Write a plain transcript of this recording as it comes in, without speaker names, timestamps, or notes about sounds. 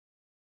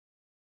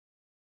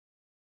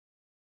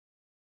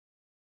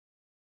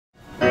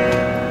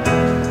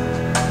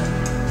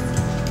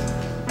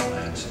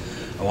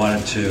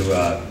want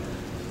to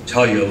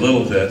tell you a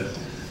little bit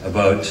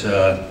about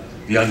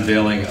the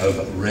unveiling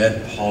of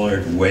Red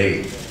Pollard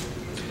Way.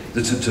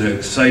 It's an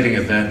exciting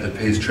event that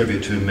pays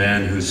tribute to a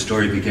man whose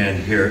story began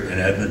here in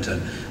Edmonton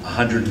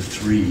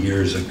 103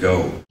 years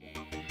ago.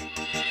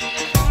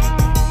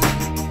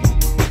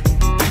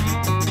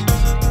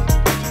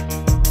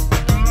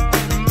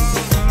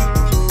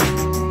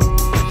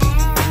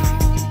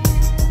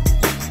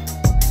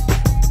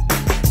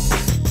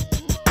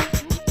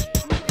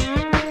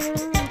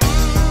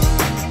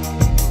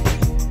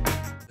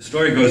 The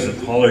story goes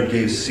that Pollard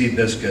gave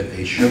Seabiscuit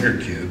a sugar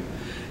cube,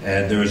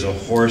 and there was a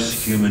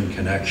horse-human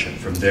connection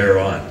from there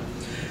on.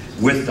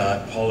 With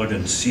that, Pollard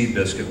and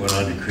Seabiscuit went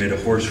on to create a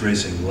horse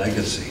racing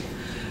legacy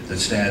that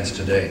stands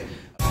today.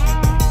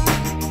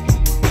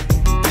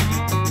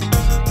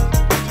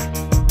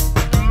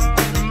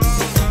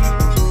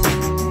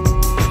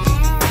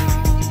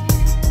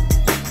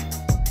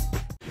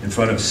 In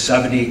front of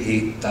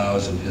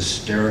 78,000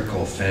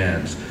 hysterical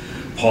fans,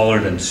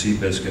 Pollard and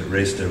Seabiscuit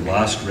raced their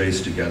last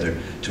race together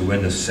to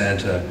win the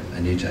Santa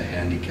Anita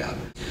Handicap.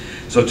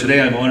 So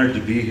today I'm honored to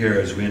be here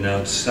as we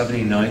announce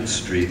 79th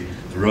Street,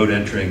 the road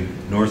entering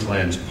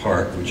Northlands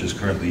Park, which is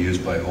currently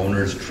used by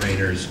owners,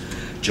 trainers,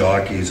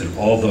 jockeys, and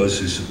all those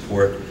who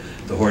support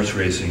the horse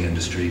racing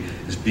industry,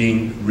 is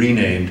being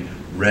renamed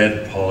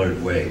Red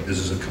Pollard Way. This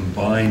is a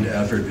combined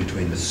effort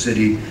between the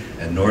city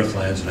and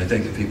Northlands, and I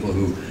think the people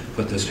who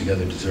put this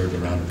together deserve a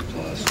round of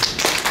applause.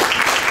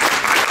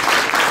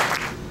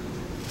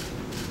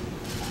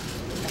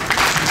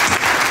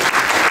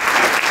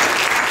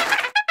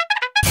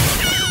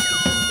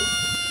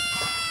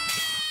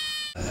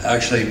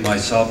 Actually,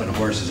 myself and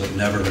horses have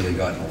never really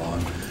gotten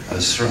along. I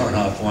was thrown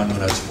off one when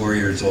I was 4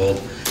 years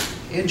old,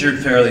 injured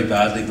fairly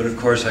badly, but of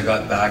course I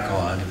got back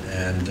on,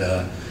 and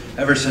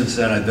ever since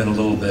then I've been a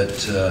little bit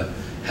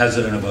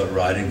hesitant about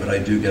riding, but I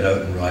do get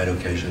out and ride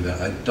occasionally. But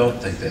I don't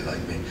think they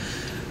like me.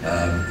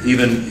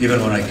 Even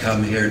when I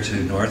come here to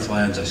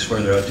Northlands, I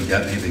swear they're out to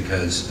get me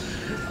because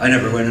I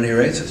never win any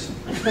races.